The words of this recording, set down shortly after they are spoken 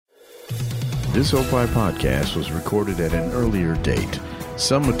This Opie podcast was recorded at an earlier date.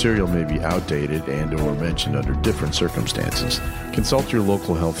 Some material may be outdated and or mentioned under different circumstances. Consult your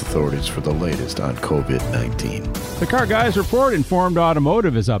local health authorities for the latest on COVID-19. The Car Guys Report Informed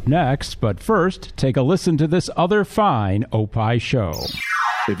Automotive is up next, but first, take a listen to this other fine Opie show.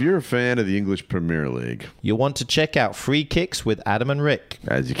 If you're a fan of the English Premier League, you'll want to check out Free Kicks with Adam and Rick.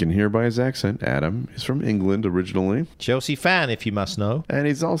 As you can hear by his accent, Adam is from England originally. Chelsea fan, if you must know. And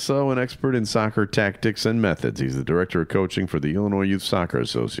he's also an expert in soccer tactics and methods. He's the director of coaching for the Illinois Youth Soccer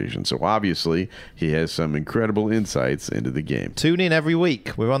Association. So obviously, he has some incredible insights into the game. Tune in every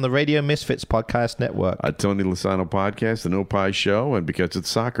week. We're on the Radio Misfits Podcast Network. A Tony Lasano podcast, an Opie show, and because it's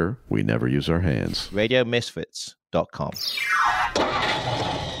soccer, we never use our hands. RadioMisfits.com.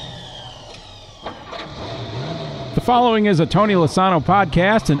 The following is a Tony Lasano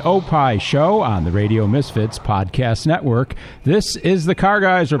podcast, an Opie show on the Radio Misfits Podcast Network. This is the Car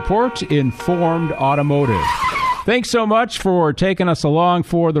Guys Report, Informed Automotive. Thanks so much for taking us along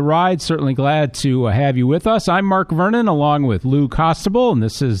for the ride. Certainly glad to have you with us. I'm Mark Vernon along with Lou Costable, and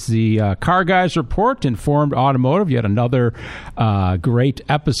this is the Car Guys Report, Informed Automotive. Yet another great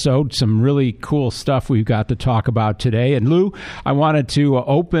episode. Some really cool stuff we've got to talk about today. And Lou, I wanted to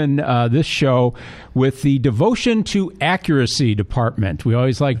open this show with the Devotion to Accuracy Department. We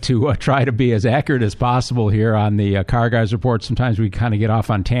always like to try to be as accurate as possible here on the Car Guys Report. Sometimes we kind of get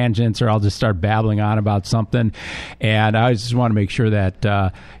off on tangents, or I'll just start babbling on about something. And I just want to make sure that,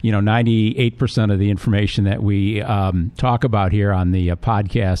 98% of the information that we talk about here on the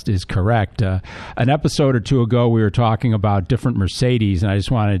podcast is correct. An episode or two ago, we were talking about different Mercedes, and I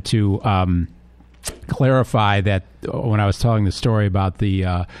just wanted to clarify that when I was telling the story about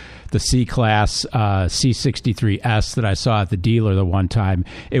the C-Class C63S that I saw at the dealer the one time,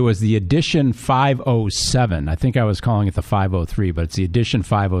 it was the Edition 507. I think I was calling it the 503, but it's the Edition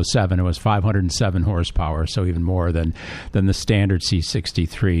 507. It was 507 horsepower, so even more than the standard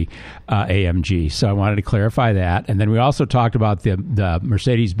C63 AMG. So I wanted to clarify that. And then we also talked about the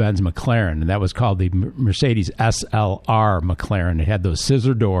Mercedes-Benz McLaren, and that was called the Mercedes SLR McLaren. It had those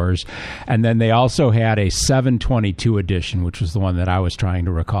scissor doors. And then they also had a 722 edition, which was the one that I was trying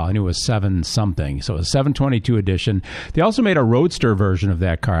to recall. I knew it was 7-something. So it was 722 edition. They also made a roadster version of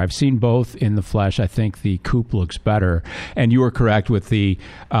that car. I've seen both in the flesh. I think the coupe looks better. And you were correct with the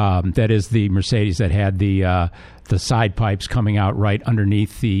that is the Mercedes that had the side pipes coming out right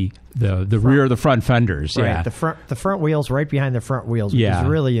underneath the rear of the front fenders. Right. Yeah, the front wheels right behind the front wheels, which is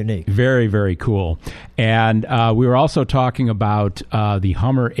really unique. Very, very cool. And we were also talking about the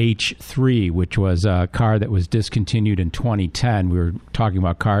Hummer H3, which was a car that was discontinued in 2010. We were talking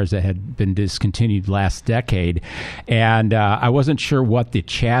about cars that had been discontinued last decade. And I wasn't sure what the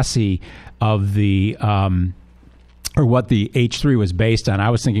chassis of the or what the H3 was based on. I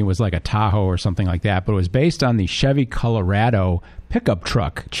was thinking it was like a Tahoe or something like that, but it was based on the Chevy Colorado pickup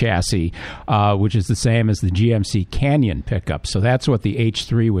truck chassis, which is the same as the GMC Canyon pickup. So that's what the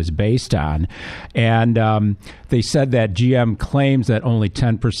H3 was based on. And they said that GM claims that only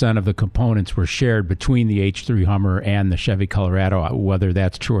 10% of the components were shared between the H3 Hummer and the Chevy Colorado. Whether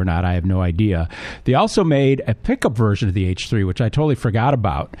that's true or not, I have no idea. They also made a pickup version of the H3, which I totally forgot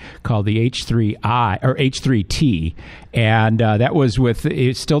about, called the H3i or H3T. And that was with,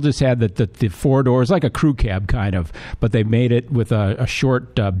 it still just had the four doors, like a crew cab kind of, but they made it with a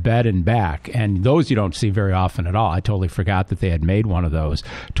short bed and back. And those you don't see very often at all. I totally forgot that they had made one of those.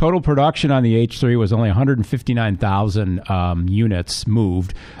 Total production on the H3 was only 159,000 units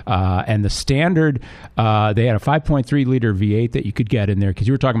moved. And the standard, they had a 5.3 liter V8 that you could get in there, because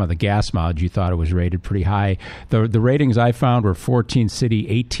you were talking about the gas mileage. You thought it was rated pretty high. The ratings I found were 14 city,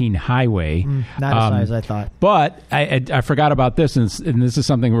 18 highway. Not as high as I thought. But I forgot about this, and this is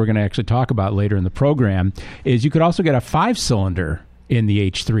something we're going to actually talk about later in the program, is you could also get a 5-cylinder in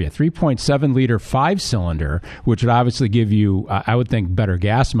the H3, a 3.7-liter 5-cylinder, which would obviously give you, I would think, better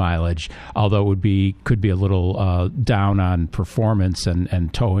gas mileage, although it could be a little down on performance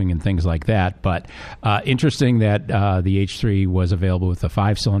and towing and things like that. But interesting that the H3 was available with the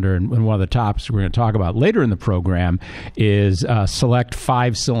 5-cylinder. And one of the topics we're going to talk about later in the program is select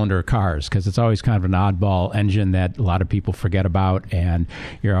 5-cylinder cars, because it's always kind of an oddball engine that a lot of people forget about, and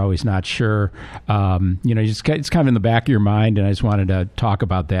you're always not sure. It's kind of in the back of your mind, and I just wanted to talk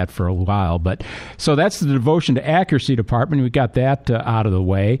about that for a while. But so that's the Devotion to Accuracy Department. We got that out of the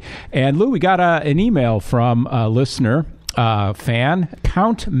way. And Lou, we got an email from a listener fan,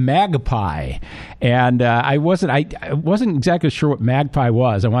 Count Magpie, and I wasn't exactly sure what magpie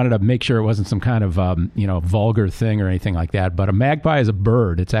was. I wanted to make sure it wasn't some kind of vulgar thing or anything like that. But a magpie is a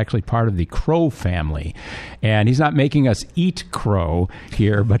bird. It's actually part of the crow family, and he's not making us eat crow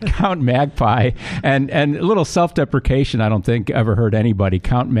here, but Count Magpie, and a little self-deprecation. I don't think ever hurt anybody.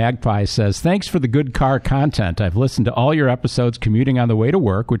 Count Magpie says, "Thanks for the good car content. I've listened to all your episodes commuting on the way to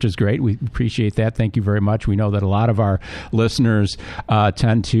work, which is great. We appreciate that. Thank you very much. We know that a lot of our listeners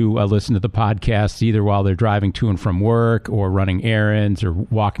tend to listen to the podcast either while they're driving to and from work or running errands or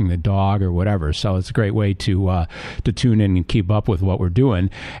walking the dog or whatever. So it's a great way to tune in and keep up with what we're doing."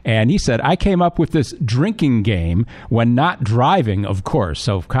 And he said, "I came up with this drinking game when not driving, of course."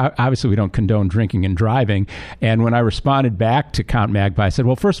 So obviously we don't condone drinking and driving. And when I responded back to Count Magpie, I said,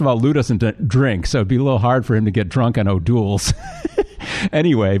 "Well, first of all, Lou doesn't drink, so it'd be a little hard for him to get drunk on O'Doul's."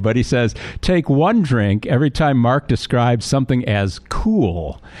 Anyway, but he says, "Take one drink every time Mark describes something as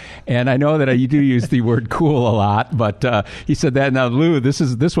cool." And I know that you do use the word cool a lot, but he said that. Now, Lou,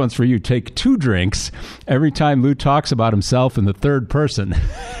 this one's for you. Take 2 drinks every time Lou talks about himself in the third person.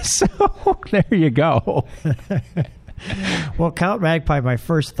 So there you go. Well, Count Magpie, my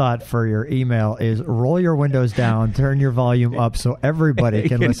first thought for your email is roll your windows down, turn your volume up so everybody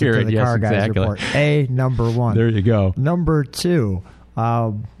can listen to the Car Guys Report. Number 1. There you go. Number 2,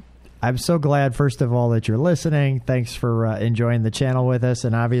 I'm so glad, first of all, that you're listening. Thanks for enjoying the channel with us.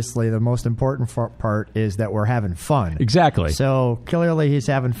 And obviously, the most important part is that we're having fun. Exactly. So clearly, he's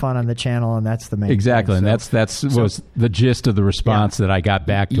having fun on the channel, and that's the main exactly. thing. And that's was the gist of the response that I got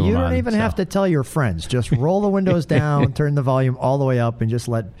back to him on. You don't even have to tell your friends. Just roll the windows down, turn the volume all the way up, and just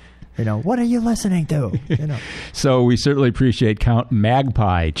let... what are you listening to? So we certainly appreciate Count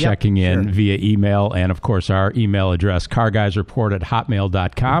Magpie checking in via email, and of course our email address,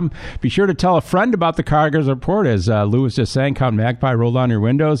 carguysreport@hotmail.com. Be sure to tell a friend about the Car Guys Report. As Lou was just saying, Count Magpie, roll down your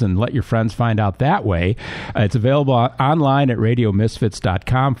windows and let your friends find out that way. It's available online at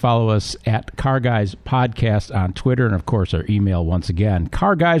radiomisfits.com. Follow us at Car Guys Podcast on Twitter, and of course our email once again,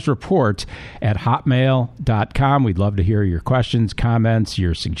 carguysreport@hotmail.com. We'd love to hear your questions, comments,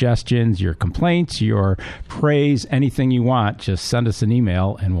 your suggestions, your complaints, your praise, anything you want. Just send us an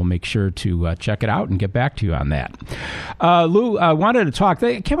email and we'll make sure to check it out and get back to you on that. Lou, I wanted to talk.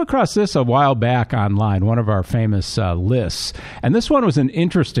 They came across this a while back online, one of our famous lists. And this one was an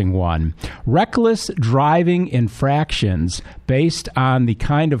interesting one. Reckless driving infractions based on the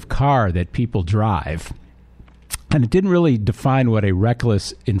kind of car that people drive. And it didn't really define what a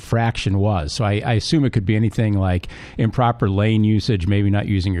reckless infraction was. So I assume it could be anything like improper lane usage, maybe not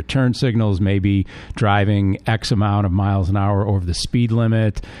using your turn signals, maybe driving X amount of miles an hour over the speed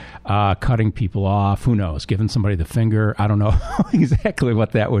limit, cutting people off, who knows, giving somebody the finger. I don't know exactly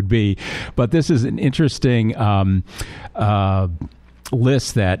what that would be. But this is an interesting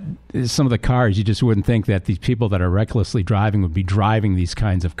list that some of the cars, you just wouldn't think that these people that are recklessly driving would be driving these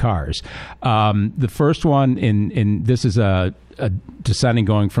kinds of cars. The first one in this is a descending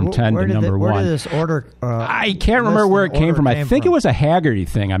going from 10 to number 1. Where did this order? I can't remember where it came from. I think it was a Haggerty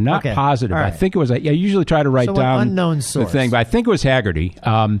thing. I'm not positive. Right. I think it was. I usually try to write down unknown source. The thing, but I think it was Haggerty.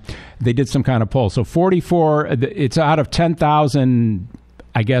 They did some kind of poll. So 44. It's out of 10,000.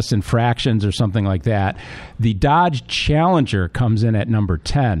 I guess infractions or something like that. The Dodge Challenger comes in at number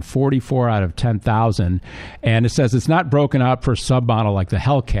 10, 44 out of 10,000. And it says it's not broken out per submodel like the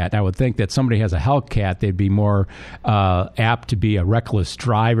Hellcat. I would think that somebody has a Hellcat, they'd be more apt to be a reckless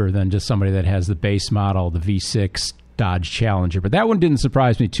driver than just somebody that has the base model, the V6 Dodge Challenger. But that one didn't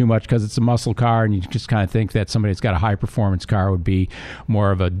surprise me too much because it's a muscle car, and you just kind of think that somebody that's got a high-performance car would be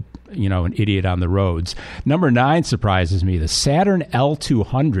more of an idiot on the roads. Number 9 surprises me, the Saturn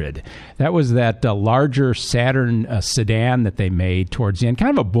L200. That was that larger Saturn sedan that they made towards the end.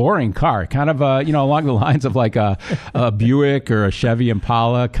 Kind of a boring car, kind of along the lines of like a Buick or a Chevy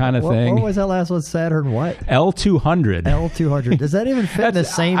Impala kind of thing. What was that last one? Saturn what? L200. L200. Does that even fit in the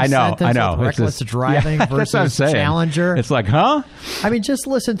same sentence? I know. Reckless driving versus Challenger. It's like, huh? I mean, just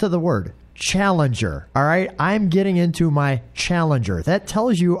listen to the word. Challenger. All right, I'm getting into my Challenger. That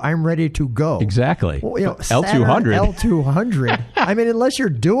tells you I'm ready to go. Exactly. Well, L200. L200. I mean, unless you're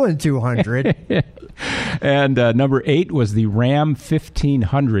doing 200. And number 8 was the Ram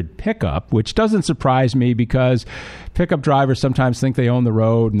 1500 pickup, which doesn't surprise me because pickup drivers sometimes think they own the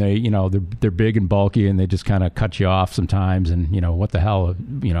road, and they're big and bulky, and they just kind of cut you off sometimes. And what the hell?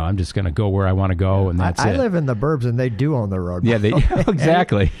 I'm just going to go where I want to go, and that's it. I live in the burbs, and they do own the road. Yeah,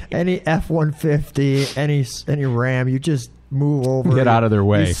 exactly. Any F-150, any Ram, you just move over. Get out of their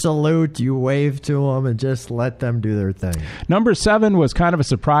way. You salute, you wave to them, and just let them do their thing. Number 7 was kind of a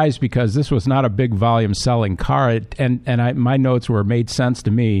surprise because this was not a big volume selling car, my notes made sense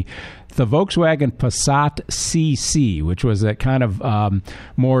to me. The Volkswagen Passat CC, which was that kind of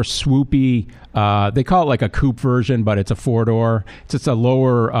more swoopy, they call it like a coupe version, but it's a 4-door. It's just a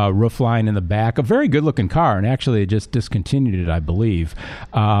lower roofline in the back. A very good-looking car, and actually they just discontinued it, I believe.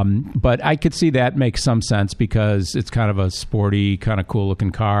 But I could see that makes some sense because it's kind of a sporty, kind of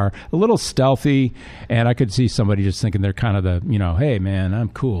cool-looking car, a little stealthy, and I could see somebody just thinking they're kind of the, hey, man, I'm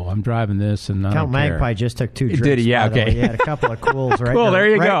cool. I'm driving this, and I don't care. Magpie just took 2 drinks. Did he? Yeah, okay. He had a couple of cools right Cool, there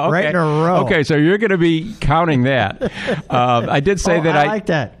you go. Okay. Right in a row. Okay, so you're going to be counting that. I did say that I like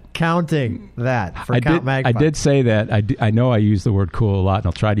that. Counting that for Count Magpie. I did say that. I know I use the word cool a lot, and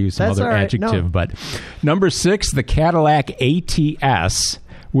I'll try to use some other adjective. No. But number 6, the Cadillac ATS,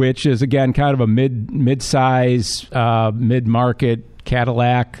 which is, again, kind of a mid-size, mid-market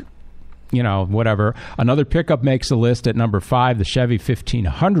Cadillac, whatever. Another pickup makes the list at number 5, the Chevy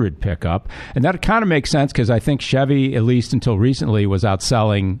 1500 pickup. And that kind of makes sense because I think Chevy, at least until recently, was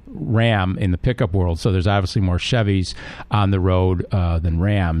outselling Ram in the pickup world. So there's obviously more Chevys on the road than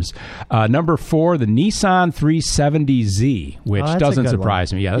Rams. Number 4, the Nissan 370Z, which doesn't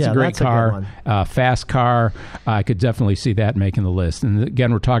surprise me. Yeah, that's a great car. Fast car. I could definitely see that making the list. And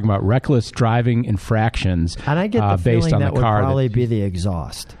again, we're talking about reckless driving infractions. And I get the based feeling on that the car would probably be the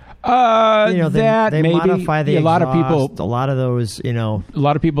exhaust. That they maybe modify the exhaust. A lot of those, a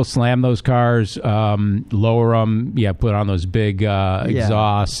lot of people slam those cars, lower them, put on those big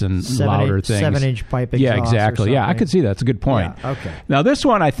exhausts and louder things. 7-inch pipe exhaust. Yeah, exactly. Yeah, I could see that. It's a good point. Yeah, okay. Now this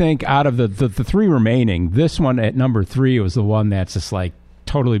one, I think, out of the 3 remaining, this one at number 3 was the one that's just like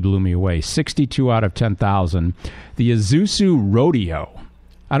totally blew me away. 62 out of 10,000. The Isuzu Rodeo.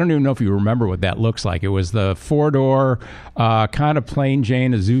 I don't even know if you remember what that looks like. It was the 4-door, kind of plain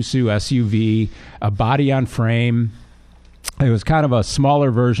Jane Isuzu SUV, a body on frame. It was kind of a smaller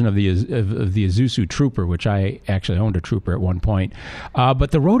version of the Isuzu Trooper, which I actually owned a Trooper at one point.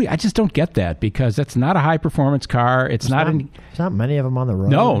 But the Rodeo, I just don't get that because that's not a high-performance car. There's not many of them on the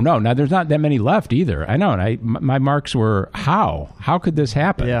road. No. Now, there's not that many left either. I know, and my marks were, how? How could this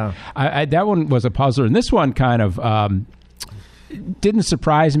happen? Yeah. That one was a puzzler. And this one kind of... didn't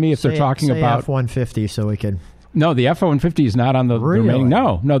surprise me if they're talking about F-150 so we could... No, the F-150 is not on the remaining.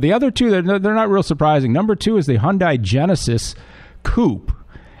 No, the other two, they're not real surprising. Number 2 is the Hyundai Genesis Coupe.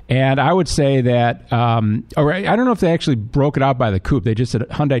 And I would say that, I don't know if they actually broke it out by the coupe. They just said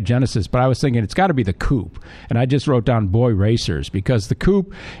Hyundai Genesis, but I was thinking it's got to be the coupe. And I just wrote down Boy Racers because the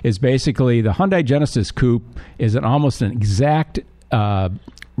coupe is basically, the Hyundai Genesis Coupe is almost an exact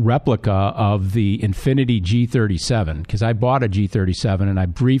replica of the Infiniti G37 because I bought a G37 and I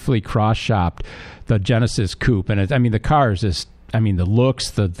briefly cross-shopped the Genesis Coupe. And the car is just, the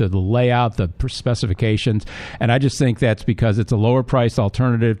looks, the layout, the specifications, and I just think that's because it's a lower-priced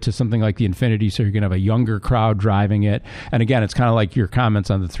alternative to something like the Infiniti, so you're going to have a younger crowd driving it. And again, it's kind of like your comments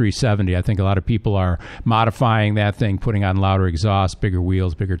on the 370. I think a lot of people are modifying that thing, putting on louder exhaust, bigger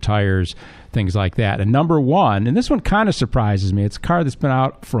wheels, bigger tires, things like that. And number 1, and this one kind of surprises me, it's a car that's been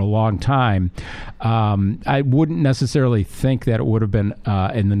out for a long time. I wouldn't necessarily think that it would have been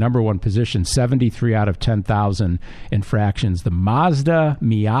in the number 1 position, 73 out of 10,000 infractions. The Mazda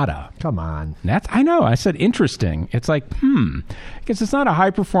Miata. Come on. I know. I said interesting. It's like, because it's not a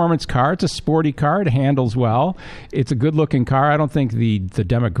high-performance car. It's a sporty car. It handles well. It's a good-looking car. I don't think the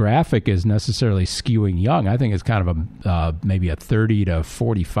demographic is necessarily skewing young. I think it's kind of maybe a 30 to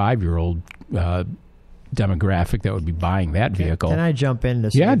 45-year-old demographic that would be buying that vehicle. Can I jump in?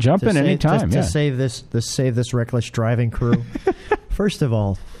 Jump in anytime. To save this reckless driving crew. First of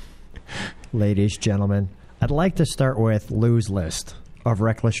all, ladies, gentlemen, I'd like to start with Lou's list of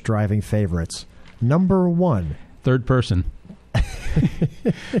reckless driving favorites. Number 1. Third person.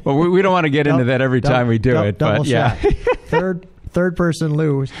 Well, we don't want to get into that every time we do it, but yeah. Third person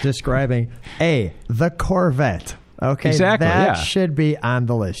Lou describing the Corvette. Okay, exactly. That should be on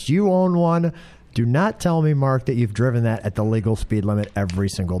the list. You own one. Do not tell me, Mark, that you've driven that at the legal speed limit every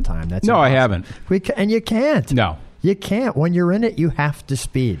single time. That's no, impossible. I haven't. And you can't. No. You can't. When you're in it, you have to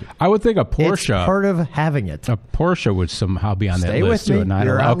speed. I would think a Porsche. It's part of having it. A Porsche would somehow be on that list. Stay with me.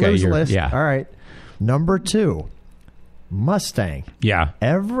 You're on Lou's list. Yeah. All right. Number 2, Mustang. Yeah.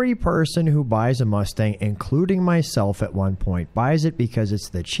 Every person who buys a Mustang, including myself at one point, buys it because it's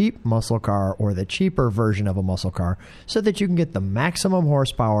the cheap muscle car or the cheaper version of a muscle car so that you can get the maximum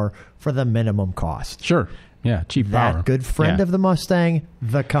horsepower for the minimum cost. Sure. Yeah, cheap power. That good friend of the Mustang,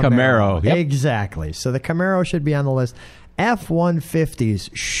 the Camaro. Yep. Exactly. So the Camaro should be on the list. F-150s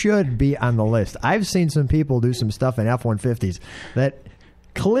should be on the list. I've seen some people do some stuff in F-150s that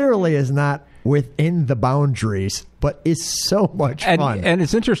clearly is not within the boundaries, but is so much fun. And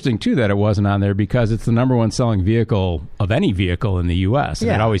it's interesting, too, that it wasn't on there because it's the number one selling vehicle of any vehicle in the U.S.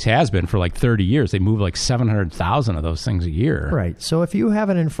 And it always has been for like 30 years. They move like 700,000 of those things a year. Right. So if you have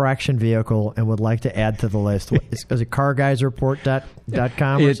an infraction vehicle and would like to add to the list, is it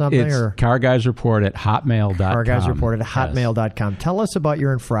carguysreport.com or something? It's carguysreport at hotmail.com. Carguysreport at hotmail.com. Tell us about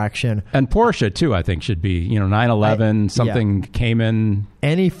your infraction. And Porsche, too, I think should be, 911, something came in.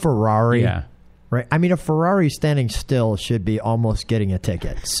 Any Ferrari. Yeah. Right. I mean, a Ferrari standing still should be almost getting a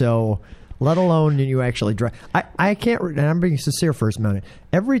ticket. So, let alone you actually drive. I can't, and I'm being sincere for a minute.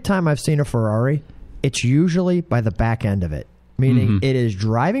 Every time I've seen a Ferrari, it's usually by the back end of it, meaning it is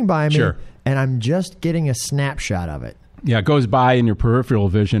driving by me, and I'm just getting a snapshot of it. Yeah, it goes by in your peripheral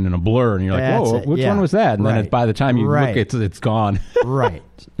vision in a blur, and you're like, whoa, which one was that? And then by the time you look, it's gone. Right.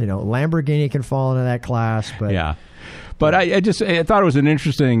 Lamborghini can fall into that class, but... Yeah. But I thought it was an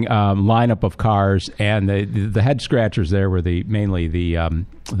interesting lineup of cars, and the head scratchers there were mainly the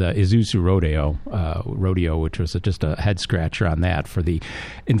Isuzu Rodeo, which was just a head scratcher on that for the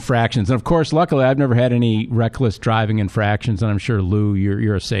infractions. And of course, luckily, I've never had any reckless driving infractions, and I'm sure Lou,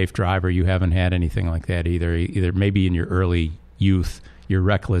 you're a safe driver. You haven't had anything like that either. Either maybe in your early youth. Your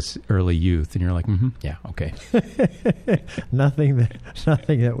reckless early youth, and you're like, yeah, okay. nothing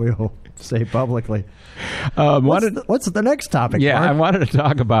that we will say publicly. What's the next topic? Yeah, Mark? I wanted to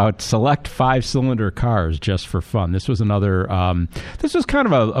talk about select 5-cylinder cars just for fun. This was another. This was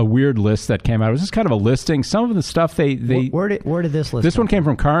kind of a weird list that came out. It was just kind of a listing. Some of the stuff they where did this list? This one came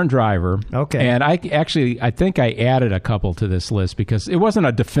from Car and Driver. Okay, and I think I added a couple to this list because it wasn't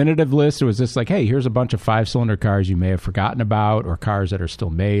a definitive list. It was just like, hey, here's a bunch of 5-cylinder cars you may have forgotten about, or cars that are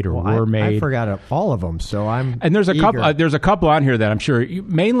still made or were made. I forgot all of them, so I'm. And there's a couple. There's a couple on here that I'm sure.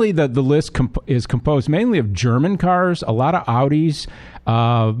 Mainly, the list is composed mainly of German cars, a lot of Audis,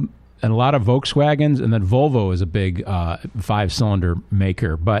 and a lot of Volkswagens, and then Volvo is a big 5-cylinder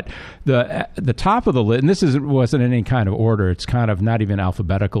maker. But the top of the list, and this wasn't in any kind of order. It's kind of not even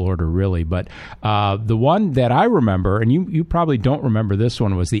alphabetical order really. But the one that I remember, and you probably don't remember this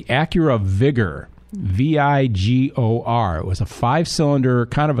one, was the Acura Vigor. Vigor. It was a 5-cylinder,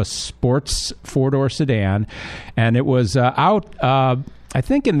 kind of a sports 4-door sedan, and it was out, I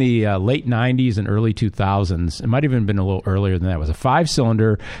think, in the late 90s and early 2000s. It might have even been a little earlier than that. It was a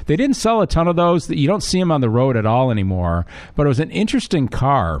 5-cylinder. They didn't sell a ton of those. You don't see them on the road at all anymore, but it was an interesting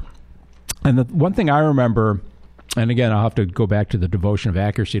car. And the one thing I remember... And again, I'll have to go back to the devotion of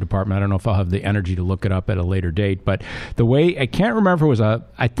accuracy department. I don't know if I'll have the energy to look it up at a later date. But the way, I can't remember if it was I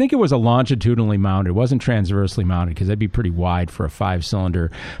think it was a longitudinally mounted. It wasn't transversely mounted because that'd be pretty wide for a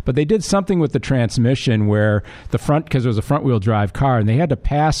 5-cylinder. But they did something with the transmission where the front, because it was a front-wheel drive car, and they had to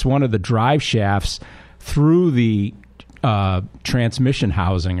pass one of the drive shafts through the transmission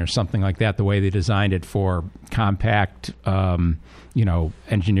housing or something like that, the way they designed it for compact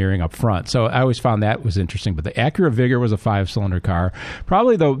engineering up front. So I always found that was interesting. But the Acura Vigor was a 5-cylinder car.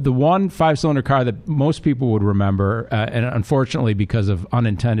 Probably the one 5-cylinder car that most people would remember, and unfortunately because of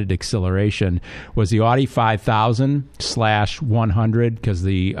unintended acceleration, was the Audi 5000/100, because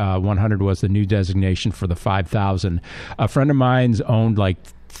the 100 was the new designation for the 5000. A friend of mine's owned like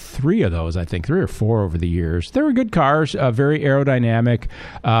 3 of those, I think, 3 or 4 over the years. They were good cars, very aerodynamic,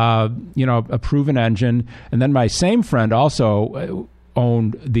 a proven engine. And then my same friend also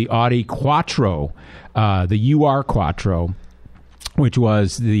owned the Audi Quattro, the UR Quattro, which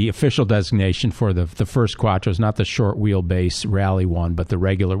was the official designation for the first Quattros, not the short wheelbase rally one, but the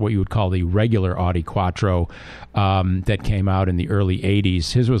regular, what you would call the regular Audi Quattro that came out in the early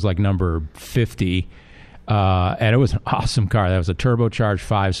 80s. His was like number 50. And it was an awesome car. That was a turbocharged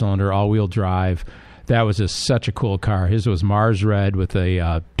 5-cylinder, all-wheel drive. That was just such a cool car. His was Mars red with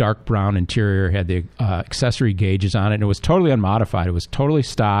a dark brown interior, had the accessory gauges on it, and it was totally unmodified. It was totally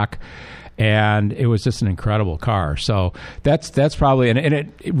stock, and it was just an incredible car. So that's probably, and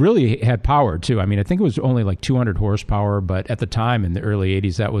it really had power too. I mean, I think it was only like 200 horsepower, but at the time in the early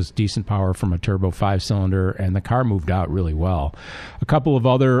 80s, that was decent power from a turbo 5-cylinder, and the car moved out really well. A couple of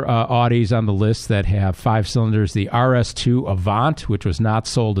other Audis on the list that have 5 cylinders, the RS2 Avant, which was not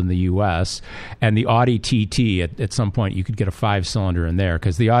sold in the U.S., and the Audi TT. At some point, you could get a 5-cylinder in there,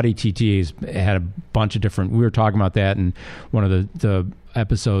 because the Audi TT had a bunch of different, we were talking about that in one of the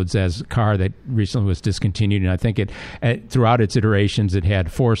episodes as a car that recently was discontinued, and I think throughout its iterations it had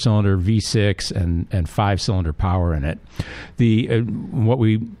 4-cylinder V6 and 5-cylinder power in it. What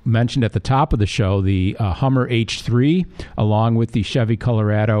we mentioned at the top of the show, the Hummer H3, along with the Chevy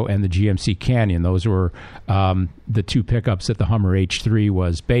Colorado and the GMC Canyon, those were the two pickups that the Hummer H3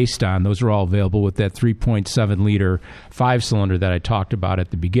 was based on. Those are all available with that 3.7-liter 5-cylinder that I talked about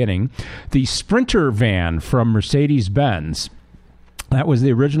at the beginning. The Sprinter van from Mercedes-Benz, that was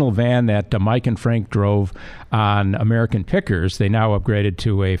the original van that Mike and Frank drove on American Pickers. They now upgraded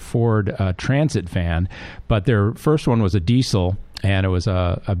to a Ford Transit van, but their first one was a diesel, and it was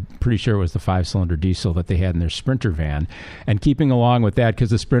I'm pretty sure it was the 5-cylinder diesel that they had in their Sprinter van. And keeping along with that, because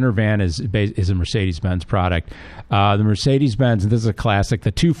the Sprinter van is a Mercedes-Benz product, the Mercedes-Benz, and this is a classic,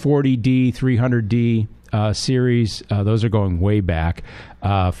 the 240D, 300D series, those are going way back.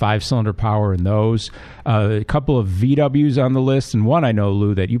 5-cylinder power in those. A couple of VWs on the list, and one I know,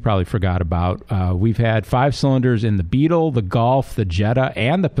 Lou, that you probably forgot about. We've had 5-cylinders in the Beetle, the Golf, the Jetta,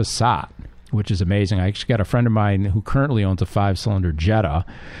 and the Passat, which is amazing. I actually got a friend of mine who currently owns a 5-cylinder Jetta.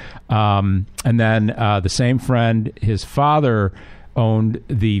 And then the same friend, his father owned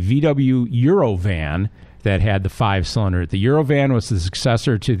the VW Eurovan that had the 5-cylinder. The Eurovan was the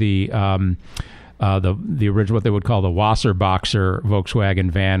successor to the original, what they would call the Wasserboxer Volkswagen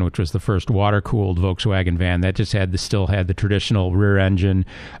van, which was the first water-cooled Volkswagen van. That just still had the traditional rear engine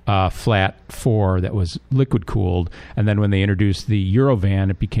flat 4 that was liquid-cooled. And then when they introduced the Eurovan,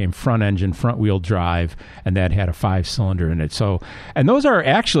 it became front engine, front-wheel drive, and that had a 5-cylinder in it. So, and those are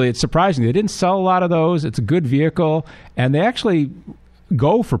actually, it's surprising, they didn't sell a lot of those. It's a good vehicle, and they actually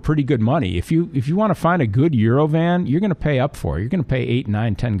go for pretty good money. If you want to find a good Eurovan, you're going to pay up for it. You're going to pay $8,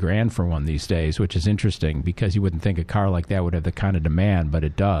 $9, $10,000 for one these days, which is interesting because you wouldn't think a car like that would have the kind of demand, but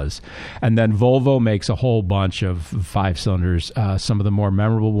it does. And then Volvo makes a whole bunch of 5-cylinders. Some of the more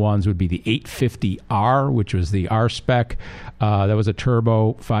memorable ones would be the 850R, which was the R-Spec. That was a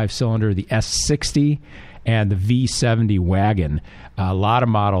turbo 5-cylinder, the S60, and the V70 wagon. A lot of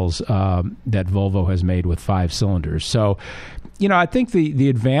models that Volvo has made with 5 cylinders. So, I think the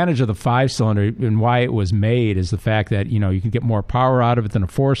advantage of the 5-cylinder and why it was made is the fact that, you can get more power out of it than a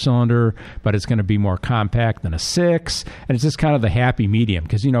 4-cylinder, but it's going to be more compact than a 6. And it's just kind of the happy medium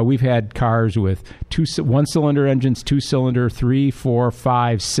because, we've had cars with 1-cylinder engines, 2-cylinder, 3, 4,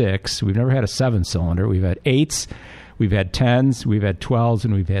 5, 6. We've never had a 7-cylinder. We've had 8s. We've had 10s, we've had 12s,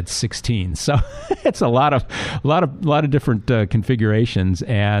 and we've had 16s. So it's a lot of different configurations,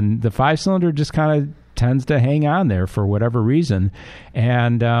 and the 5-cylinder just kind of tends to hang on there for whatever reason.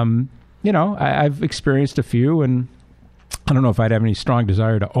 And I've experienced a few, and I don't know if I'd have any strong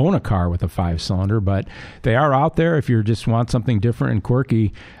desire to own a car with a 5-cylinder, but they are out there. If you just want something different and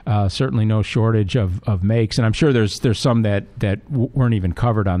quirky, certainly no shortage of makes. And I'm sure there's some that weren't even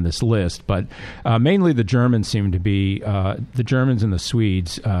covered on this list, but mainly the Germans seem to be, the Germans and the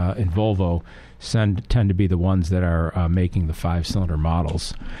Swedes in Volvo tend to be the ones that are making the 5-cylinder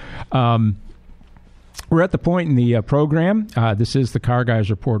models. We're at the point in the program. This is the Car Guys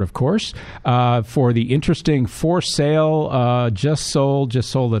Report, of course, for the interesting for sale, just sold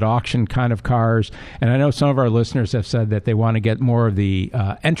at auction kind of cars. And I know some of our listeners have said that they want to get more of the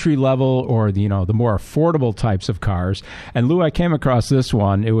entry level or the more affordable types of cars. And Lou, I came across this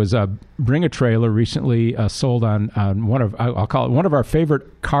one. It was a Bring a Trailer recently sold on I'll call it one of our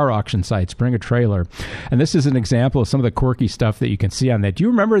favorite car auction sites, Bring a Trailer. And this is an example of some of the quirky stuff that you can see on that. Do you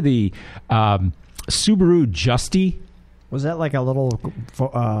remember the Subaru Justy? Was that like a little,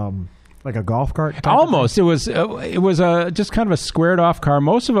 like a golf cart? Almost. It was just kind of a squared off car.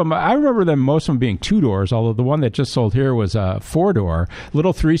 Most of them being 2-doors, although the one that just sold here was a 4-door,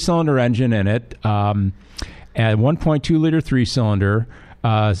 little 3-cylinder engine in it, and 1.2 liter 3-cylinder.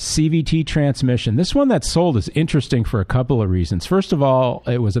 CVT transmission. This one that sold is interesting for a couple of reasons. First of all,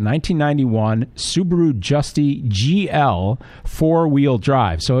 it was a 1991 Subaru Justy GL 4-wheel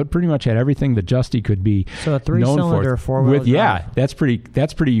drive, so it pretty much had everything the Justy could be. So a 3-cylinder 4-wheel drive. Yeah, that's pretty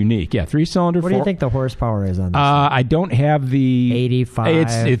unique. Yeah, 3-cylinder. What do you think the horsepower is on this? I don't have the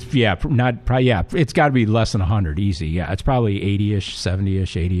 85. It's got to be less than 100 easy. Yeah, it's probably 80ish,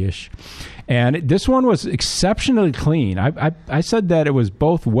 70ish, 80ish. And this one was exceptionally clean. I said that it was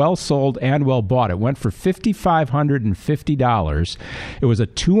both well sold and well bought. It went for $5,550. It was a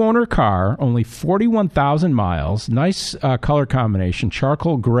 2-owner car, only 41,000 miles. Nice color combination,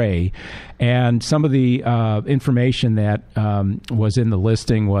 charcoal gray. And some of the information that was in the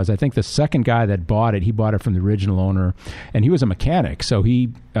listing was, I think the second guy that bought it, he bought it from the original owner, and he was a mechanic, so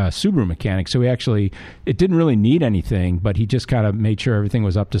Subaru mechanic, so it didn't really need anything, but he just kind of made sure everything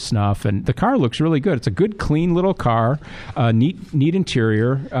was up to snuff. And the car looks really good. It's a good, clean little car, neat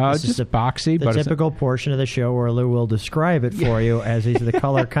interior, just boxy. The typical portion of the show where Lou will describe it for you as he's the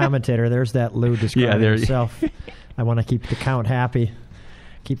color commentator. There's that Lou describing himself. I want to keep the count happy.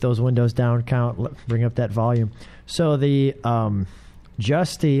 Keep those windows down, bring up that volume. So the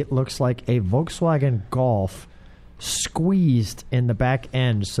Justy looks like a Volkswagen Golf squeezed in the back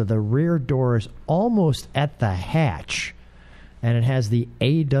end, so the rear door is almost at the hatch, and it has the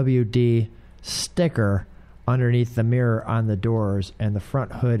AWD sticker underneath the mirror on the doors, and the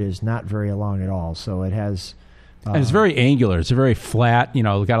front hood is not very long at all, so it has... and it's very angular. It's a very flat,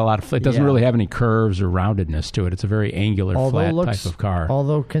 got a lot of... It doesn't really have any curves or roundedness to it. It's a very angular, flat type of car.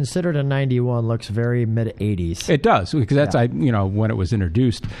 Although considered a 91, looks very mid-80s. It does, because that's, when it was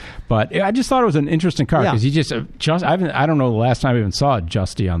introduced. But I just thought it was an interesting car, because I don't know the last time I even saw a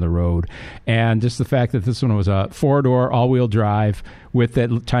Justy on the road. And just the fact that this one was a four-door, all-wheel drive with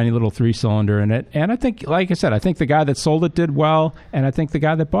that tiny little 3-cylinder in it. And I think, like I said, I think the guy that sold it did well, and I think the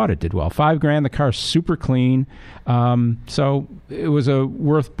guy that bought it did well. $5,000, the car's super clean. So it was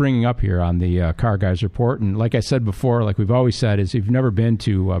worth bringing up here on the Car Guys Report. And like I said before, like we've always said, is if you've never been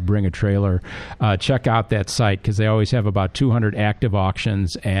to Bring a Trailer, check out that site, because they always have about 200 active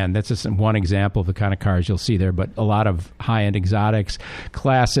auctions, and that's just one example of the kind of cars you'll see there. But a lot of high-end exotics,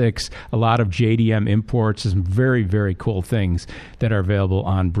 classics, a lot of JDM imports, some very, very cool things that are available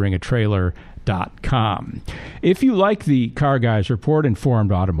on bringatrailer.com. If you like the Car Guys Report,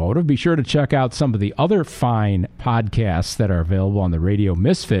 Informed Automotive, be sure to check out some of the other fine podcasts that are available on the Radio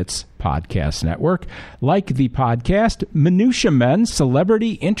Misfits podcast network, like the podcast Minutia Men's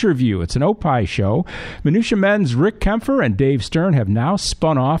Celebrity Interview. It's an Opie show. Minutia Men's Rick Kempfer and Dave Stern have now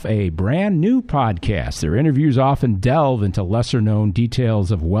spun off a brand new podcast. Their interviews often delve into lesser-known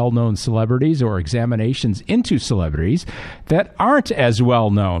details of well-known celebrities or examinations into celebrities that aren't as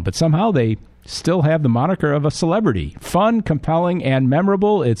well-known, but somehow they still have the moniker of a celebrity. Fun, compelling, and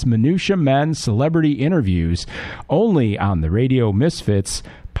memorable. It's Minutia Men's Celebrity Interviews, only on the Radio Misfits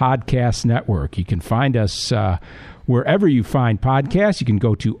podcast network. You can find us wherever you find podcasts. You can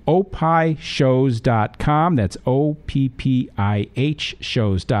go to oppishows.com. That's OPPIH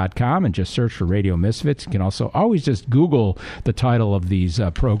shows.com, and just search for Radio Misfits. You can also always just Google the title of these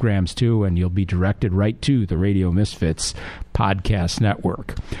programs too, and you'll be directed right to the Radio Misfits podcast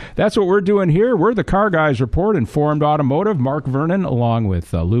network. That's what we're doing here. We're the Car Guys Report, Informed Automotive. Mark Vernon along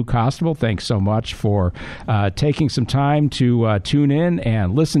with Lou Costable. Thanks so much for taking some time to tune in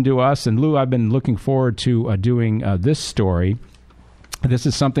and listen to us. And Lou, I've been looking forward to doing this story. This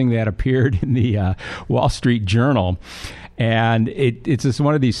is something that appeared in the Wall Street Journal. And it's just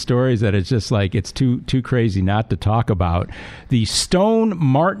one of these stories that it's just like, it's too crazy not to talk about. The Stone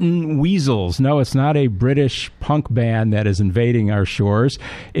Martin Weasels. No, it's not a British punk band that is invading our shores.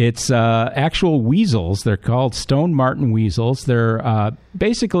 It's actual weasels. They're called Stone Martin Weasels. They're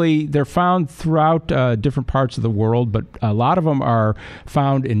basically, they're found throughout different parts of the world, but a lot of them are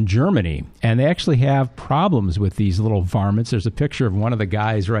found in Germany. And they actually have problems with these little varmints. There's a picture of one of the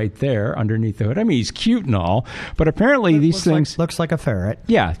guys right there underneath the hood. I mean, he's cute and all, but apparently these things... looks like a ferret.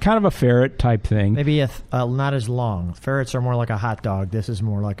 Yeah, kind of a ferret type thing. Maybe not as long. Ferrets are more like a hot dog. This is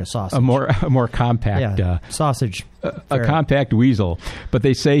more like a sausage. A more compact... sausage. A compact weasel. But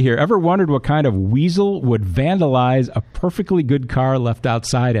they say here, ever wondered what kind of weasel would vandalize a perfectly good car left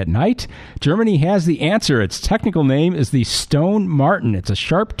outside at night? Germany has the answer. Its technical name is the Stone Martin. It's a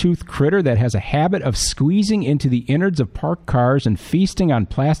sharp-toothed critter that has a habit of squeezing into the innards of parked cars and feasting on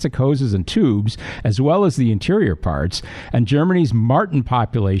plastic hoses and tubes, as well as the interior parts. And Germany's martin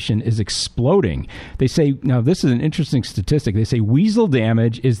population is exploding. They say, now this is an interesting statistic, they say weasel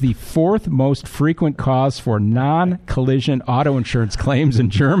damage is the fourth most frequent cause for non-collision auto insurance claims in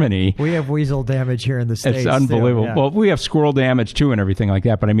Germany. We have weasel damage here in the States. It's unbelievable. Yeah. Well, we have squirrel damage too and everything like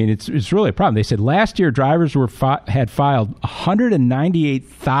that, but I mean, it's really a problem. They said last year drivers had filed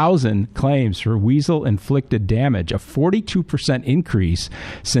 198,000 claims for weasel-inflicted damage, a 42% increase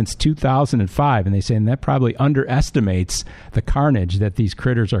since 2005, and they say that probably underestimates the carnage that these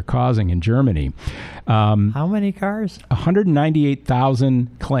critters are causing in Germany. How many cars?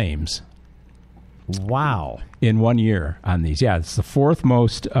 198,000 claims. Wow. In 1 year on these. Yeah, it's the fourth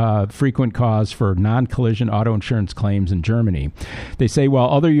most frequent cause for non-collision auto insurance claims in Germany. They say while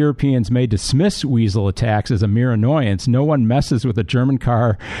other Europeans may dismiss weasel attacks as a mere annoyance, no one messes with a German's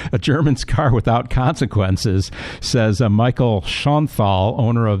car without consequences, says Michael Schonthal,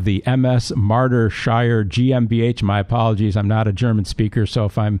 owner of the MS Marder Shire GmbH. My apologies, I'm not a German speaker, so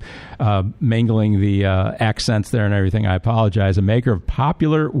if I'm mangling the accents there and everything, I apologize. A maker of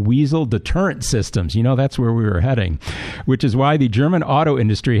popular weasel deterrent systems. You know, that's where we were are heading, which is why the German auto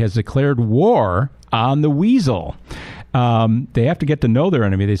industry has declared war on the weasel. They have to get to know their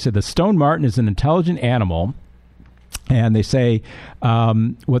enemy. They said the stone marten is an intelligent animal, and they say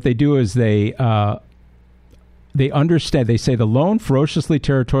what they do is they understand. They say the lone, ferociously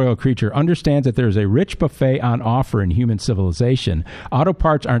territorial creature understands that there is a rich buffet on offer in human civilization. Auto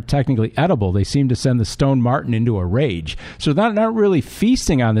parts aren't technically edible. They seem to send the stone marten into a rage. So they're not really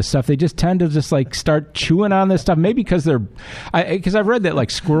feasting on this stuff. They just tend to just like start chewing on this stuff. Maybe because because I've read that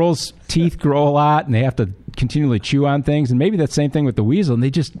like squirrels' teeth grow a lot and they have to continually chew on things, and maybe that same thing with the weasel, and they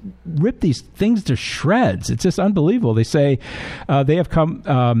just rip these things to shreds. It's just unbelievable. They say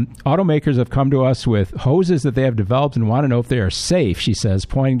automakers have come to us with hoses that they have developed and want to know if they are safe, she says,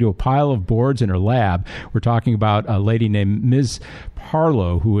 pointing to a pile of boards in her lab. We're talking about a lady named Ms.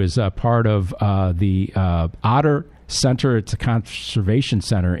 Parlow, who is part of the Otter Center. It's a conservation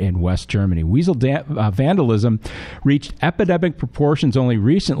center in West Germany. Weasel vandalism reached epidemic proportions only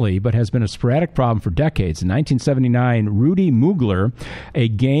recently, but has been a sporadic problem for decades. In 1979, Rudi Mugler, a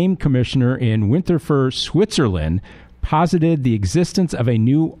game commissioner in Winterthur, Switzerland, posited the existence of a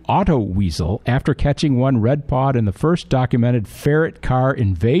new auto weasel after catching one red-pawed in the first documented ferret car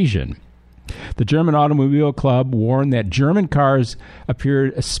invasion. The German Automobile Club warned that German cars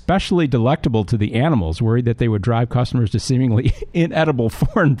appeared especially delectable to the animals, worried that they would drive customers to seemingly inedible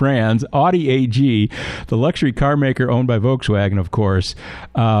foreign brands. Audi AG, the luxury car maker owned by Volkswagen, of course,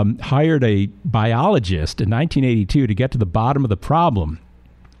 hired a biologist in 1982 to get to the bottom of the problem.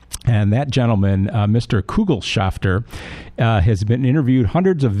 And that gentleman, Mr. Kugelschafter, has been interviewed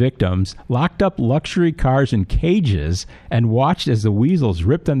hundreds of victims, locked up luxury cars in cages, and watched as the weasels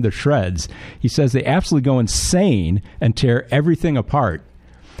rip them to shreds. He says they absolutely go insane and tear everything apart.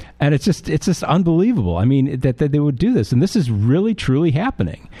 And it's just unbelievable. I mean, that they would do this. And this is really, truly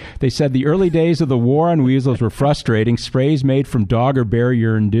happening. They said the early days of the war on weasels were frustrating. Sprays made from dog or bear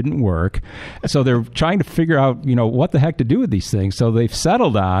urine didn't work. So they're trying to figure out, what the heck to do with these things. So they've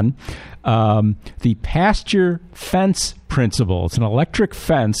settled on the pasture fence principle. It's an electric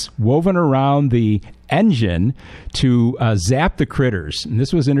fence woven around the engine to zap the critters. And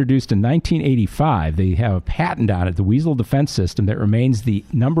this was introduced in 1985. They have a patent on it, the Weasel Defense System, that remains the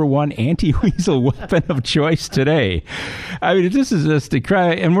number one anti-weasel weapon of choice today. I mean, this is just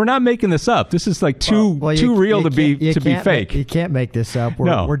incredible. And we're not making this up. This is like too real to be fake. You can't make this up.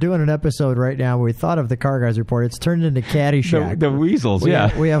 We're doing an episode right now where we thought of the Car Guys Report. It's turned into Caddyshack. The weasels,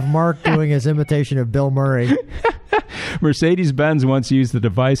 yeah. We have Mark doing his imitation of Bill Murray. Mercedes-Benz once used the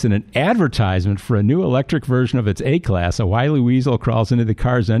device in an advertisement for a new electric version of its A-Class. A wily weasel crawls into the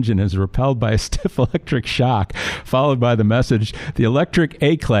car's engine and is repelled by a stiff electric shock, followed by the message, the electric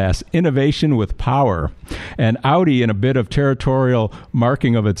A-Class, innovation with power. And Audi, in a bit of territorial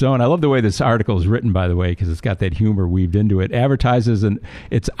marking of its own, I love the way this article is written, by the way, because it's got that humor weaved into it, advertises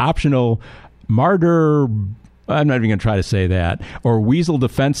its optional Marder... I'm not even going to try to say that, or Weasel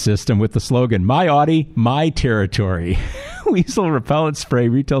Defense System with the slogan, My Audi, My Territory. Weasel repellent spray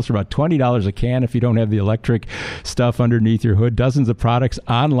retails for about $20 a can if you don't have the electric stuff underneath your hood. Dozens of products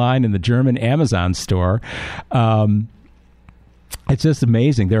online in the German Amazon store. It's just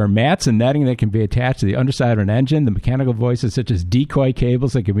amazing. There are mats and netting that can be attached to the underside of an engine. The mechanical voices such as decoy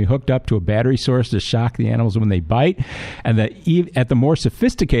cables that can be hooked up to a battery source to shock the animals when they bite. And at the more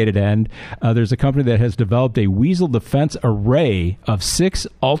sophisticated end, there's a company that has developed a Weasel Defense array of 6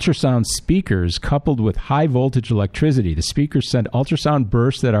 ultrasound speakers coupled with high voltage electricity. The speakers send ultrasound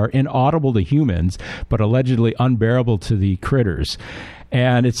bursts that are inaudible to humans, but allegedly unbearable to the critters.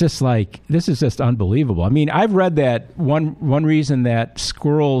 And it's just like, this is just unbelievable. I mean, I've read that one reason that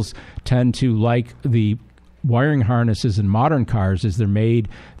squirrels tend to like the wiring harnesses in modern cars is they're made,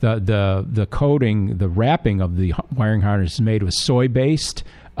 the coating, the wrapping of the wiring harness is made with soy-based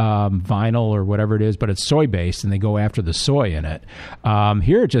vinyl or whatever it is, but it's soy-based, and they go after the soy in it.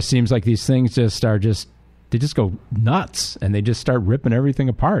 Here it just seems like these things they just go nuts, and they just start ripping everything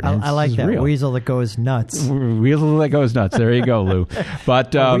apart. I like that. Real. Weasel that goes nuts. Weasel that goes nuts. There you go, Lou.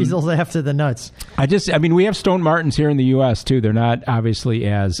 But weasels after the nuts. We have stone martens here in the U.S., too. They're not obviously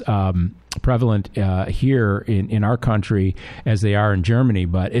as prevalent here in our country as they are in Germany.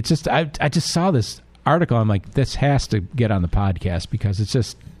 But it's just, I just saw this article. I'm like, this has to get on the podcast because it's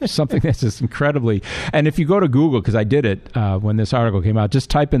just something that's just incredibly. And if you go to Google, because I did it when this article came out, just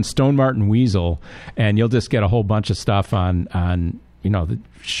type in stone marten weasel, and you'll just get a whole bunch of stuff on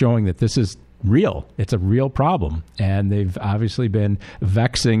showing that this is real. It's a real problem, and they've obviously been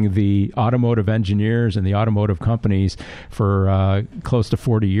vexing the automotive engineers and the automotive companies for close to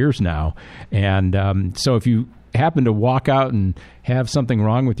 40 years now. And so if you happen to walk out and have something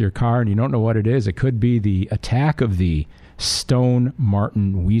wrong with your car and you don't know what it is, it could be the attack of the Stone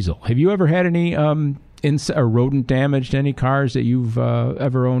Martin weasel. Have you ever had any or rodent damage to any cars that you've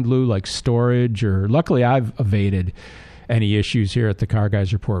ever owned, Lou, like storage? Or luckily I've evaded any issues here at the Car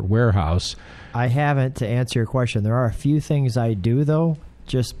Guys Report warehouse. I haven't, to answer your question. There are a few things I do, though,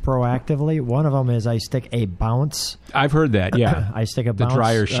 just proactively. One of them is I stick a bounce. I've heard that, yeah. I stick a bounce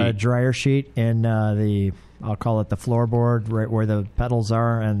dryer sheet in I'll call it the floorboard, right where the pedals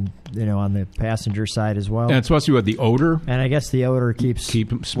are, and on the passenger side as well. And it's supposed to be what, the odor? And I guess the odor keep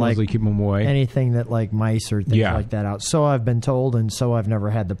them away. Anything that like mice or things like that out. So I've been told, and so I've never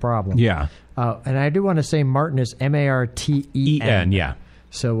had the problem. Yeah. And I do want to say Martin is M-A-R-T-E-N. Yeah.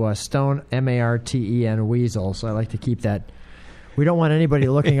 So Stone, M-A-R-T-E-N, weasel. So I like to keep that. We don't want anybody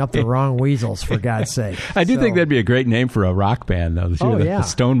looking up the wrong weasels, for God's sake. I do think that'd be a great name for a rock band, though. The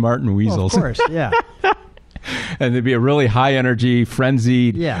Stone Martin Weasels. Of course, yeah. And there'd be a really high-energy,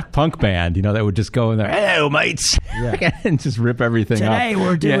 frenzied punk band, that would just go in there, "Hello, mates," and just rip everything up. Today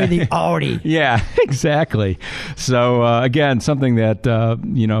we're doing the Audi. Yeah, exactly. So, again, something that,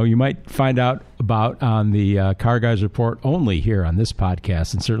 you might find out about on the Car Guys Report only here on this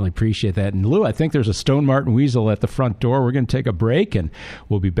podcast, and certainly appreciate that. And Lou, I think there's a Stone Martin weasel at the front door. We're going to take a break, and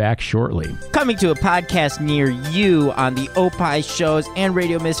we'll be back shortly. Coming to a podcast near you on the Opie Shows and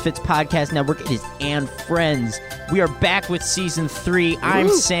Radio Misfits Podcast Network, it is And Friends. We are back with Season 3. I'm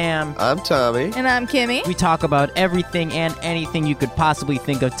Sam. I'm Tommy. And I'm Kimmy. We talk about everything and anything you could possibly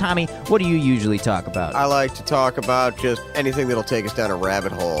think of. Tommy, what do you usually talk about? I like to talk about just anything that'll take us down a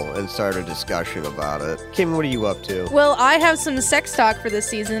rabbit hole and start a discussion about it. Kim, what are you up to? Well, I have some sex talk for this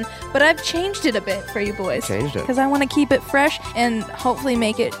season, but I've changed it a bit for you boys. Changed it? Because I want to keep it fresh and hopefully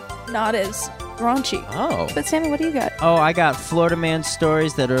make it not as raunchy. Oh. But Sammy, what do you got? Oh, I got Florida man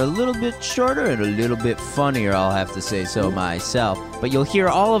stories that are a little bit shorter and a little bit funnier, I'll have to say so myself. But you'll hear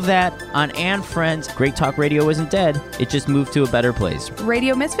all of that on And Friends. Great Talk Radio isn't dead. It just moved to a better place.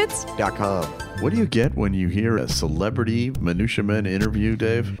 RadioMisfits.com. What do you get when you hear a celebrity Minutia Men interview,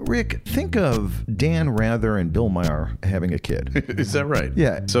 Dave? Rick, think of Dan Rather and Bill Maher having a kid. Is that right?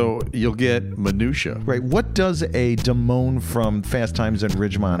 Yeah. So you'll get minutia. Right. What does a Damone from Fast Times at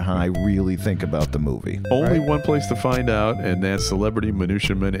Ridgemont High really think about the movie? Only one place to find out, and that's Celebrity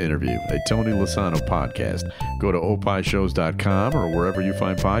Minutia Men Interview, a Tony Lasano podcast. Go to opishows.com or wherever you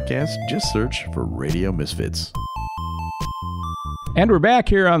find podcasts. Just search for Radio Misfits. And we're back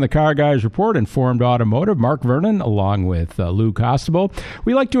here on the Car Guys Report, Informed Automotive. Mark Vernon, along with Lou Costable.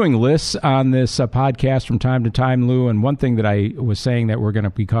 We like doing lists on this podcast from time to time, Lou. And one thing that I was saying that we're going to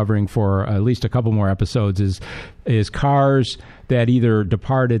be covering for at least a couple more episodes is cars that either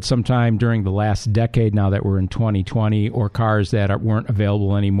departed sometime during the last decade, now that we're in 2020, or cars that weren't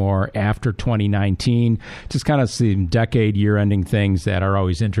available anymore after 2019. Just kind of some decade, year-ending things that are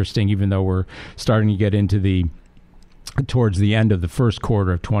always interesting, even though we're starting to get into towards the end of the first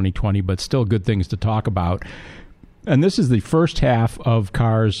quarter of 2020, but still good things to talk about. And this is the first half of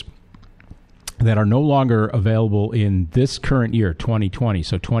cars that are no longer available in this current year, 2020.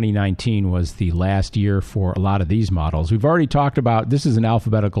 So 2019 was the last year for a lot of these models. We've already talked about, this is in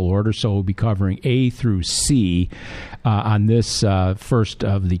alphabetical order, so we'll be covering A through C on this first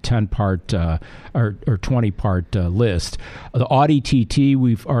of the 10-part or 20-part list. The Audi TT,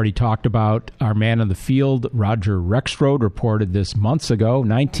 we've already talked about. Our man in the field, Roger Rexroad, reported this months ago,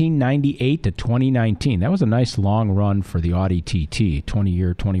 1998 to 2019. That was a nice long run for the Audi TT,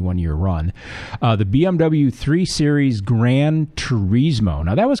 21-year run. The BMW 3 Series Gran Turismo.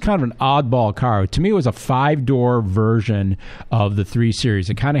 Now, that was kind of an oddball car. To me, it was a 5-door version of the 3 Series.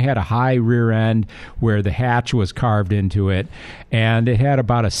 It kind of had a high rear end where the hatch was carved into it, and it had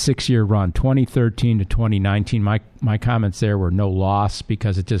about a 6-year run, 2013 to 2019. My comments there were no loss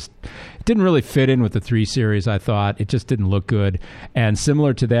because it didn't really fit in with the 3 Series, I thought. It just didn't look good. And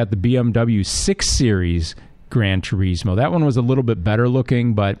similar to that, the BMW 6 Series Gran Turismo. That one was a little bit better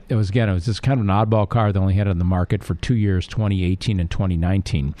looking, but it was just kind of an oddball car that only had it on the market for 2 years, 2018 and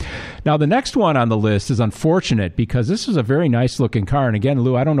 2019. Now, the next one on the list is unfortunate because this was a very nice looking car. And again,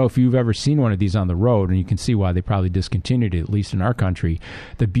 Lou, I don't know if you've ever seen one of these on the road, and you can see why they probably discontinued it, at least in our country.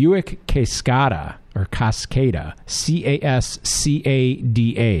 The Buick Cascada, or Cascada, C-A-S-C-A-D-A.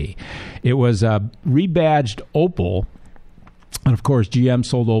 It was a rebadged Opel. And, of course, GM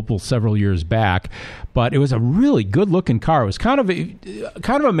sold Opel several years back, but it was a really good-looking car. It was kind of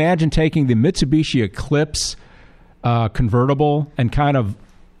imagine taking the Mitsubishi Eclipse convertible and kind of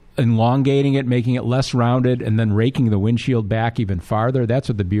elongating it, making it less rounded, and then raking the windshield back even farther. That's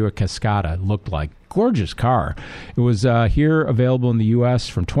what the Buick Cascada looked like. Gorgeous car. It was here available in the U.S.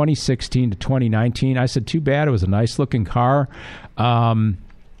 from 2016 to 2019. I said, too bad. It was a nice-looking car.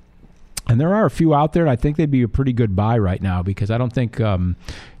 And there are a few out there, and I think they'd be a pretty good buy right now because I don't think,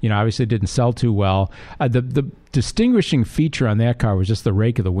 obviously it didn't sell too well. The distinguishing feature on that car was just the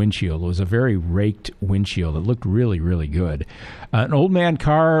rake of the windshield. It was a very raked windshield. It looked really, really good. An old man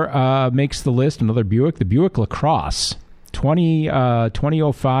car makes the list, another Buick, the Buick LaCrosse.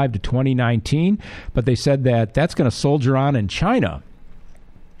 2005 to 2019, but they said that that's going to soldier on in China.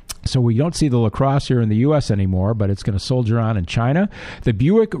 So we don't see the LaCrosse here in the U.S. anymore, but it's going to soldier on in China. The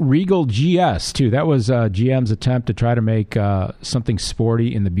Buick Regal GS, too. That was GM's attempt to try to make something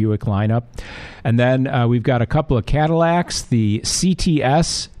sporty in the Buick lineup. And then we've got a couple of Cadillacs. The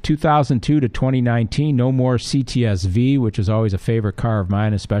CTS 2002 to 2019. No more CTS V, which is always a favorite car of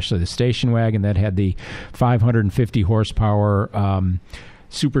mine, especially the station wagon that had the 550 horsepower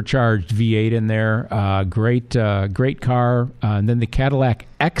supercharged V8 in there. Great car. And then the Cadillac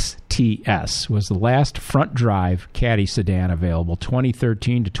XTS was the last front drive Caddy sedan available,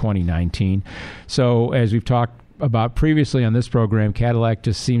 2013 to 2019. So as we've talked about previously on this program, Cadillac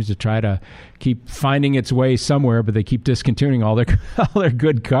just seems to try to keep finding its way somewhere, but they keep discontinuing all their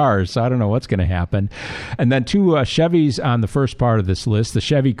good cars. So I don't know what's going to happen. And then two Chevys on the first part of this list, the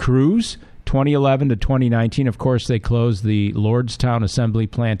Chevy Cruze, 2011 to 2019. Of course, they closed the Lordstown assembly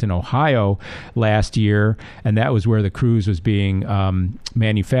plant in Ohio last year, and that was where the Cruze was being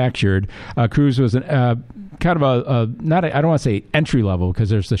manufactured. Cruze was kind of I don't want to say entry level because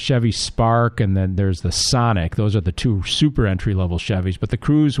there's the Chevy Spark and then there's the Sonic. Those are the two super entry level Chevys, but the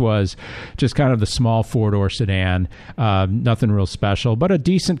Cruze was just kind of the small four-door sedan, nothing real special, but a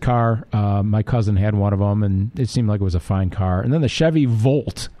decent car. My cousin had one of them, and it seemed like it was a fine car. And then the Chevy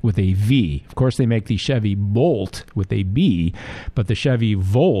Volt with a V. Of course, they make the Chevy Bolt with a B, but the Chevy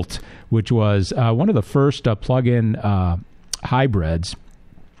Volt, which was one of the first plug-in hybrids,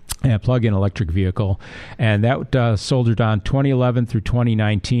 a plug-in electric vehicle, and that soldiered on 2011 through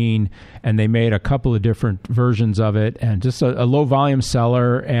 2019, and they made a couple of different versions of it, and just a low-volume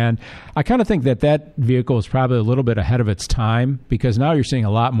seller. And I kind of think that vehicle is probably a little bit ahead of its time because now you're seeing a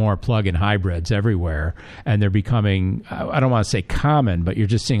lot more plug-in hybrids everywhere, and they're becoming, I don't want to say common, but you're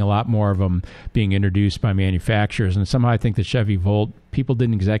just seeing a lot more of them being introduced by manufacturers. And somehow I think the Chevy Volt, people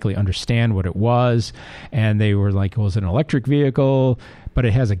didn't exactly understand what it was, and they were like, well, it's an electric vehicle, but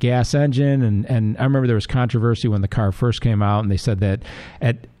it has a gas engine. And I remember there was controversy when the car first came out, and they said that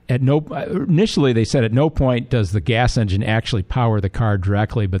initially they said at no point does the gas engine actually power the car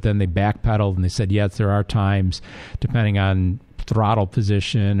directly, but then they backpedaled and they said, yes, there are times, depending on throttle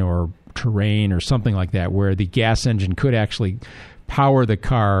position or terrain or something like that, where the gas engine could actually power the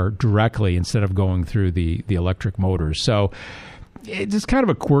car directly instead of going through the electric motors. So it's just kind of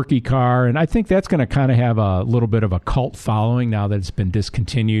a quirky car, and I think that's going to kind of have a little bit of a cult following now that it's been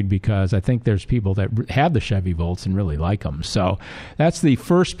discontinued, because I think there's people that have the Chevy Volts and really like them. So that's the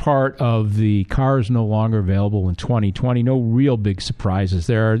first part of the cars no longer available in 2020. No real big surprises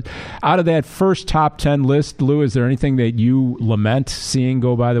there. Out of that first top 10 list, Lou, is there anything that you lament seeing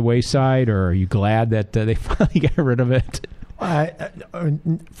go by the wayside, or are you glad that they finally got rid of it?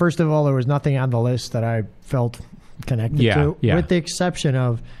 First of all, there was nothing on the list that I felt connected to, with the exception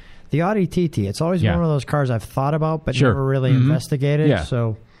of the Audi TT. It's always been one of those cars I've thought about but never really investigated.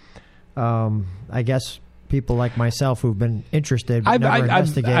 So I guess people like myself who've been interested but never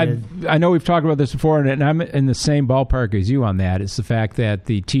investigated. I know we've talked about this before, and I'm in the same ballpark as you on that. It's the fact that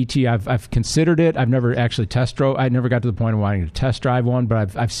the TT, I've considered it. I've never actually test drove. I never got to the point of wanting to test drive one,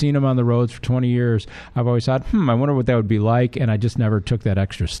 but I've seen them on the roads for 20 years. I've always thought, I wonder what that would be like, and I just never took that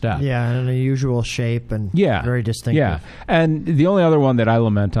extra step. Yeah, and an unusual shape and very distinctive. Yeah, and the only other one that I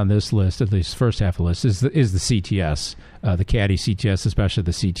lament on this list, at least first half of the list, is the CTS. The Caddy CTS, especially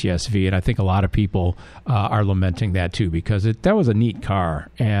the CTS V, and I think a lot of people are lamenting that too, because that was a neat car,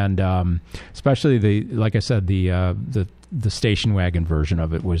 and especially like I said, the station wagon version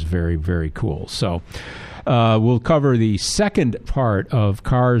of it was very, very cool. So we'll cover the second part of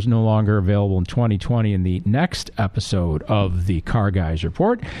cars no longer available in 2020 in the next episode of the Car Guys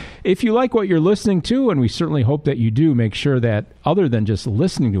Report. If you like what you're listening to, and we certainly hope that you do, make sure that other than just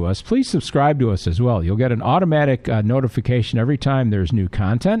listening to us, please subscribe to us as well. You'll get an automatic notification every time there's new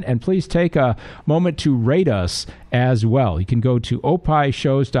content, and please take a moment to rate us as well. You can go to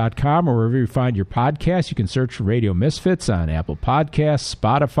opishows.com or wherever you find your podcasts. You can search for Radio Misfits on Apple Podcasts,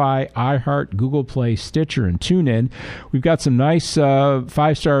 Spotify, iHeart, Google Play, Stitcher, Stitcher, and TuneIn. We've got some nice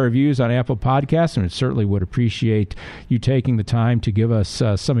 5-star reviews on Apple Podcasts, and we certainly would appreciate you taking the time to give us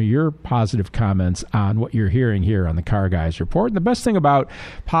some of your positive comments on what you're hearing here on the Car Guys Report. And the best thing about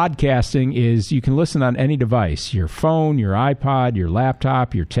podcasting is you can listen on any device, your phone, your iPod, your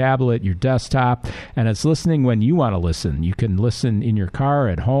laptop, your tablet, your desktop, and it's listening when you want to listen. You can listen in your car,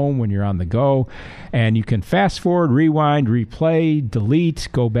 at home, when you're on the go, and you can fast forward, rewind, replay, delete,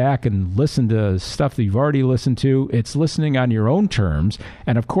 go back and listen to stuff that you've already listened to. It's listening on your own terms,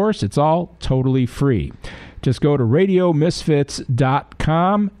 and of course, it's all totally free. Just go to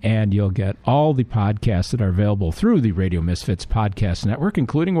RadioMisfits.com, and you'll get all the podcasts that are available through the Radio Misfits Podcast Network,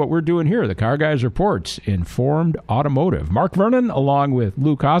 including what we're doing here, the Car Guys Reports, Informed Automotive. Mark Vernon, along with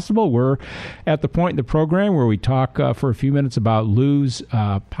Lou Costable, we're at the point in the program where we talk for a few minutes about Lou's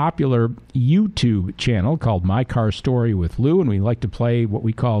popular YouTube channel called My Car Story with Lou, and we like to play what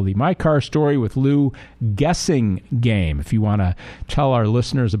we call the My Car Story with Lou guessing game. If you want to tell our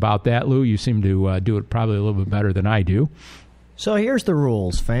listeners about that, Lou, you seem to do it probably a little bit better than I do. So here's the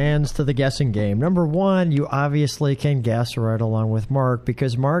rules, fans, to the guessing game. Number one, you obviously can guess right along with Mark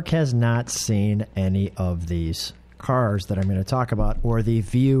because Mark has not seen any of these cars that I'm going to talk about or the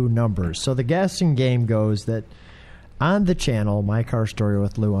view numbers. So the guessing game goes that on the channel, My Car Story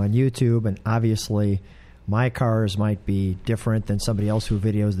with Lou on YouTube, and obviously my cars might be different than somebody else who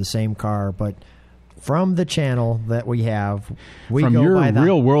videos the same car, but from the channel that we have, we from go your by the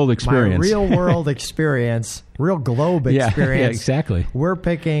real world experience. My real world experience, real globe experience. Yeah, exactly. We're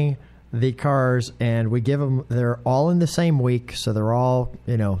picking the cars, and we give them. They're all in the same week, so they're all.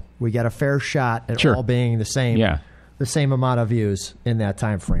 We got a fair shot at all being the same. Yeah. The same amount of views in that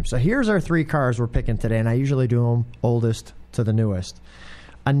time frame. So here's our 3 cars we're picking today, and I usually do them oldest to the newest.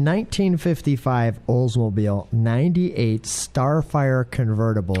 A 1955 Oldsmobile 98 Starfire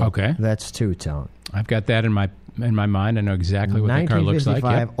convertible. Okay. That's two-tone. I've got that in my mind. I know exactly what that car looks like.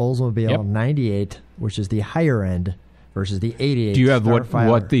 1955 Oldsmobile 98, which is the higher end, versus the 88. Do you have Starfire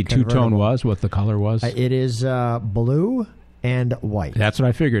what the two-tone was, what the color was? It is blue and white. That's what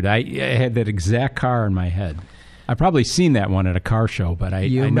I figured. I had that exact car in my head. I've probably seen that one at a car show, but I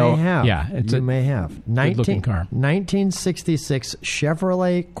know. May have. Yeah, it's may have. good-looking car. 1966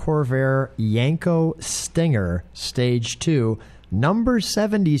 Chevrolet Corvair Yanko Stinger Stage 2, number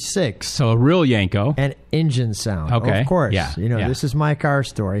 76. So a real Yanko. And engine sound. Okay. Of course. Yeah. This is My Car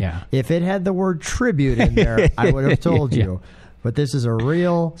Story. Yeah. If it had the word tribute in there, I would have told you. But this is a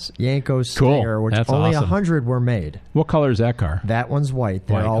real Yanko Stinger, which That's only awesome. 100 were made. What color is that car? That one's white.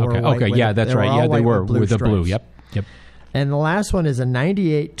 They White. all were white. Okay, yeah, that's right. Yeah, they were with the blue. Yep. And the last one is a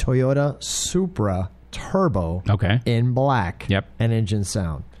 98 Toyota Supra Turbo in black. Yep. And engine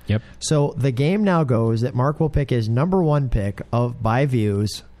sound. Yep. So the game now goes that Mark will pick his number 1 pick by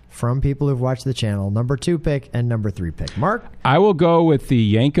views from people who've watched the channel, number 2 pick, and number 3 pick. Mark? I will go with the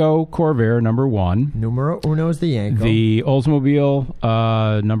Yanko Corvair, number 1. Numero uno is the Yanko. The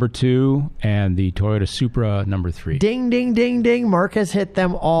Oldsmobile, number 2, and the Toyota Supra, number 3. Ding, ding, ding, ding. Mark has hit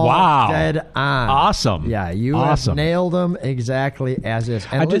them all dead on. Awesome. Yeah, you have nailed them exactly as is.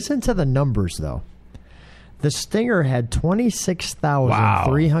 And listen to the numbers, though. The Stinger had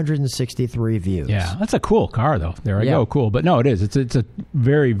 26,363 views. Yeah, that's a cool car, though. There I go, cool. But no, it is. It's a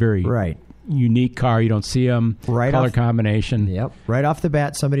very, very unique car. You don't see them. Color combination. Yep. Right off the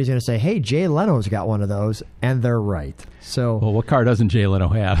bat, somebody's going to say, hey, Jay Leno's got one of those, and they're right. So, well, what car doesn't Jay Leno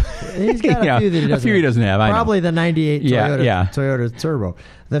have? He's got a few that he doesn't have. A few he doesn't have, Probably the 98 Toyota Toyota Turbo.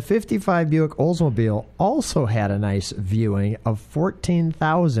 The 55 Buick Oldsmobile also had a nice viewing of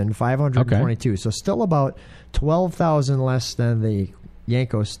 14,522. So still about 12,000 less than the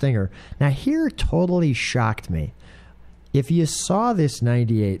Yanko Stinger. Now, here totally shocked me. If you saw this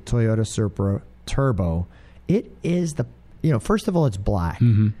 98 Toyota Supra Turbo, it is first of all, it's black.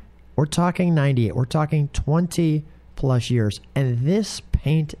 Mm-hmm. We're talking 98. We're talking 20 plus years. And this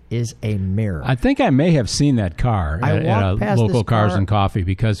paint is a mirror. I think I may have seen that car at a local Cars and Coffee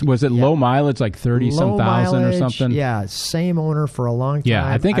because was it low mileage, like 30-some thousand or something? Yeah, same owner for a long time. Yeah,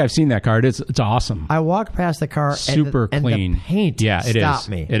 I think I've seen that car. It's awesome. I walked past the car super clean. And the paint stopped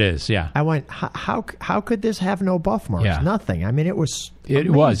me. It is, yeah. I went, how could this have no buff marks? Yeah. Nothing. I mean, it was amazing. It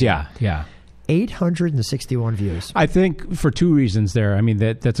was, yeah. 861 views. I think for 2 reasons there. I mean,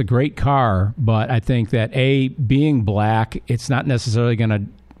 that's a great car, but I think that, being black, it's not necessarily going to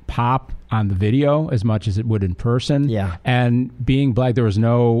pop on the video as much as it would in person. Yeah. And being black, there was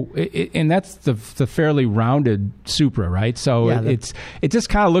no... and that's the fairly rounded Supra, right? So it just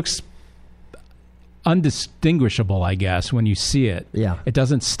kind of looks undistinguishable, I guess, when you see it. Yeah. It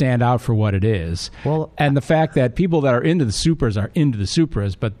doesn't stand out for what it is. Well, and the fact that people that are into the Supras are into the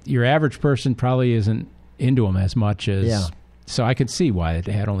Supras, but your average person probably isn't into them as much as. Yeah. So I could see why it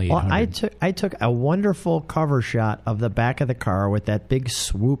had only 800. Well, I took a wonderful cover shot of the back of the car with that big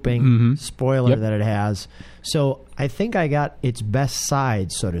swooping spoiler that it has. So I think I got its best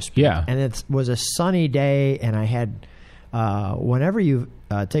side, so to speak. Yeah. And it was a sunny day, and I had whenever you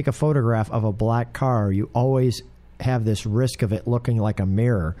take a photograph of a black car, you always have this risk of it looking like a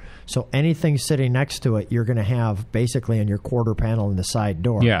mirror. So anything sitting next to it, you're going to have basically in your quarter panel in the side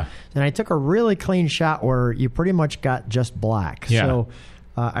door. Yeah. And I took a really clean shot where you pretty much got just black. Yeah. So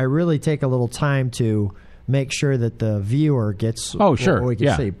I really take a little time to make sure that the viewer gets Oh, sure. what we can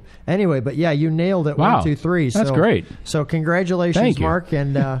Yeah. see. Anyway, but yeah, you nailed it. Wow. 1, 2, 3. That's great. So congratulations, Thank you. Mark,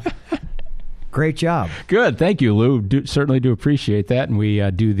 and great job. Good. Thank you, Lou. Certainly do appreciate that. And we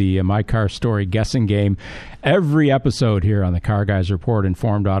do the My Car Story guessing game every episode here on the Car Guys Report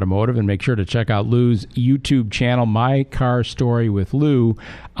Informed Automotive. And make sure to check out Lou's YouTube channel, My Car Story with Lou,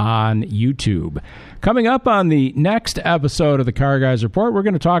 on YouTube. Coming up on the next episode of the Car Guys Report, we're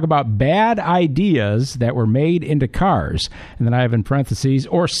going to talk about bad ideas that were made into cars. And then I have in parentheses,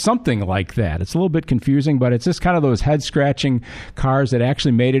 or something like that. It's a little bit confusing, but it's just kind of those head-scratching cars that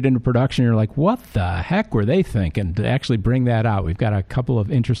actually made it into production. You're like, what the heck were they thinking to actually bring that out? We've got a couple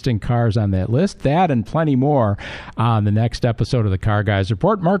of interesting cars on that list. That and plenty more on the next episode of the Car Guys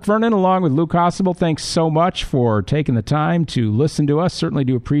Report. Mark Vernon, along with Lou Costable, thanks so much for taking the time to listen to us. Certainly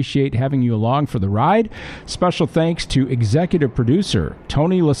do appreciate having you along for the ride. Special thanks to executive producer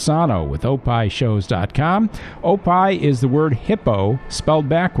Tony Lasano with opishows.com. Opie is the word hippo spelled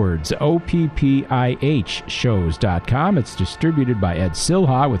backwards, OPPIH shows.com. It's distributed by Ed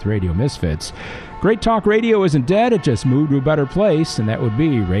Silha with Radio Misfits. Great Talk Radio isn't dead, it just moved to a better place, and that would be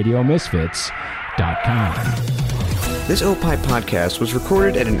RadioMisfits.com. This Opie podcast was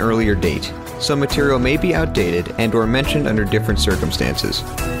recorded at an earlier date. Some material may be outdated and or mentioned under different circumstances.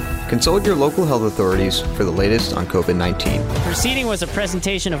 Consult your local health authorities for the latest on COVID-19. Proceeding was a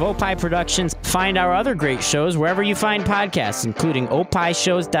presentation of Opie Productions. Find our other great shows wherever you find podcasts, including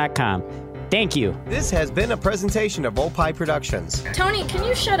opishows.com. Thank you. This has been a presentation of Opie Productions. Tony, can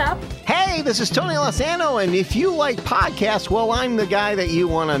you shut up? Hey, this is Tony Lasano, and if you like podcasts, well, I'm the guy that you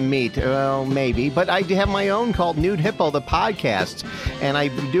want to meet. Well, maybe, but I have my own called Nude Hippo, the podcast, and I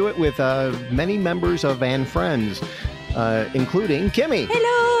do it with many members of and friends, including Kimmy.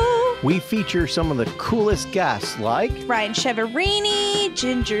 Hello. We feature some of the coolest guests like Ryan Cheverini,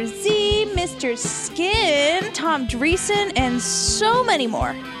 Ginger Z, Mr. Skin, Tom Dreesen, and so many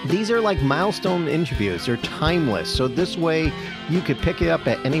more. These are like milestone interviews. They're timeless. So this way you could pick it up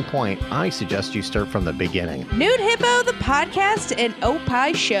at any point. I suggest you start from the beginning. Nude Hippo, the podcast, and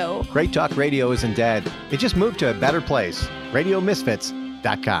Opie Show. Great Talk Radio isn't dead. It just moved to a better place. RadioMisfits.com.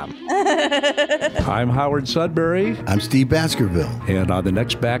 I'm Howard Sudbury. I'm Steve Baskerville. And on the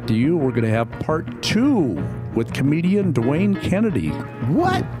next Back to You, we're going to have part 2 with comedian Dwayne Kennedy.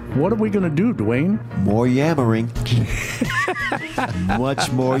 What? What are we going to do, Dwayne? More yammering.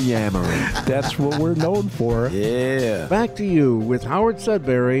 Much more yammering. That's what we're known for. Yeah. Back to You with Howard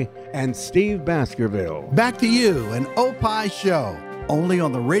Sudbury and Steve Baskerville. Back to You, an Opie show, only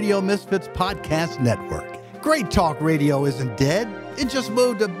on the Radio Misfits Podcast Network. Great Talk Radio isn't dead. It just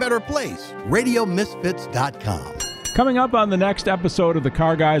moved to a better place. RadioMisfits.com. Coming up on the next episode of the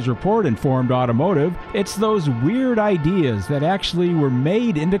Car Guys Report Informed Automotive, it's those weird ideas that actually were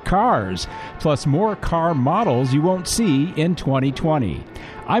made into cars, plus more car models you won't see in 2020.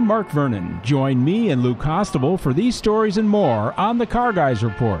 I'm Mark Vernon. Join me and Lou Costable for these stories and more on the Car Guys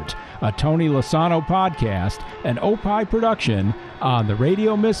Report, a Tony Lasano podcast, an Opie production on the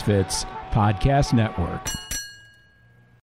Radio Misfits Podcast Network.